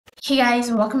Hey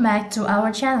guys, welcome back to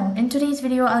our channel. In today's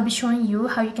video, I'll be showing you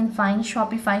how you can find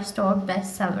Shopify Store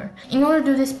bestseller. In order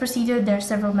to do this procedure, there are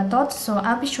several methods, so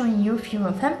I'll be showing you a few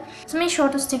of them. So make sure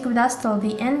to stick with us till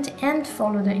the end and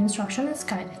follow the instructions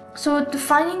guided. So to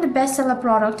finding the bestseller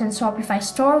product in Shopify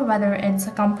Store, whether it's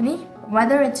a company,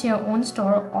 whether it's your own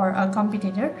store or a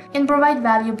competitor, can provide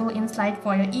valuable insight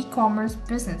for your e-commerce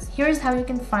business. Here's how you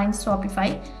can find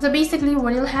Shopify. So basically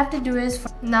what you'll have to do is,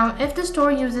 now if the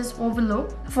store uses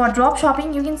Overlook for drop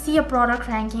shopping, you can see a product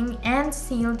ranking and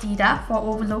sale data for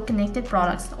Overlook connected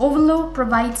products. Overlook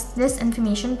provides this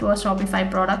information to a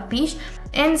Shopify product page,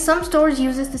 and some stores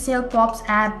uses the Sale Pops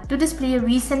app to display a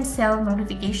recent sale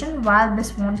notification. While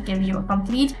this won't give you a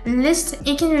complete list,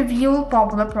 it can reveal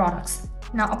popular products.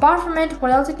 Now, apart from it,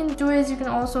 what else you can do is you can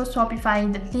also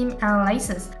Shopify the theme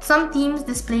analysis. Some themes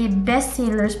display best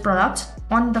sellers products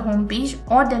on the home page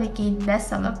or dedicate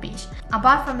bestseller page.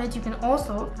 Apart from it, you can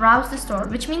also browse the store,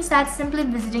 which means that simply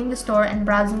visiting the store and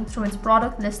browsing through its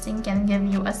product listing can give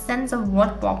you a sense of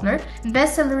what popular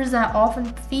bestsellers are often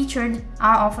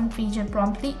featured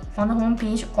promptly on the home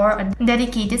page or a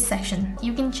dedicated section.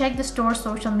 You can check the store's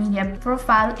social media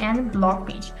profile and blog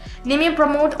page. They may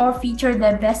promote or feature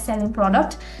their best-selling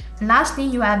product. Lastly,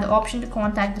 you have the option to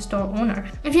contact the store owner.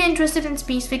 If you're interested in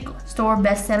specific store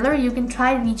bestseller, you can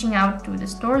try reaching out to the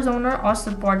store's owner or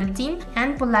support the team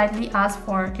and politely ask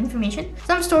for information.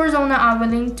 Some stores owner are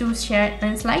willing to share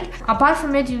insight. Apart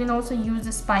from it, you can also use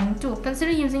the spying tool.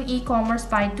 Consider using e-commerce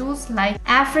spy tools like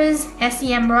Ahrefs,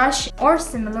 SEMrush, or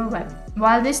SimilarWeb.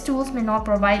 While these tools may not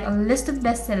provide a list of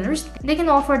bestsellers, they can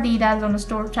offer data on the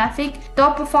store traffic,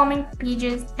 top performing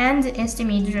pages, and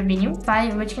estimated revenue,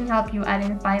 which can help you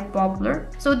identify popular.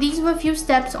 So these were a few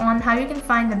steps on how you can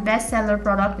find the bestseller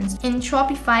product in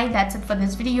Shopify. That's it for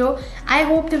this video. I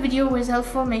hope the video was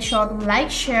helpful. Make sure to like,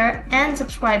 share, and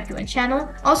subscribe to our channel.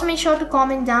 Also make sure to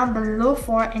comment down below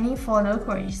for any further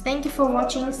queries. Thank you for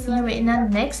watching. See you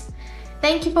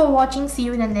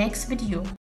in the next video.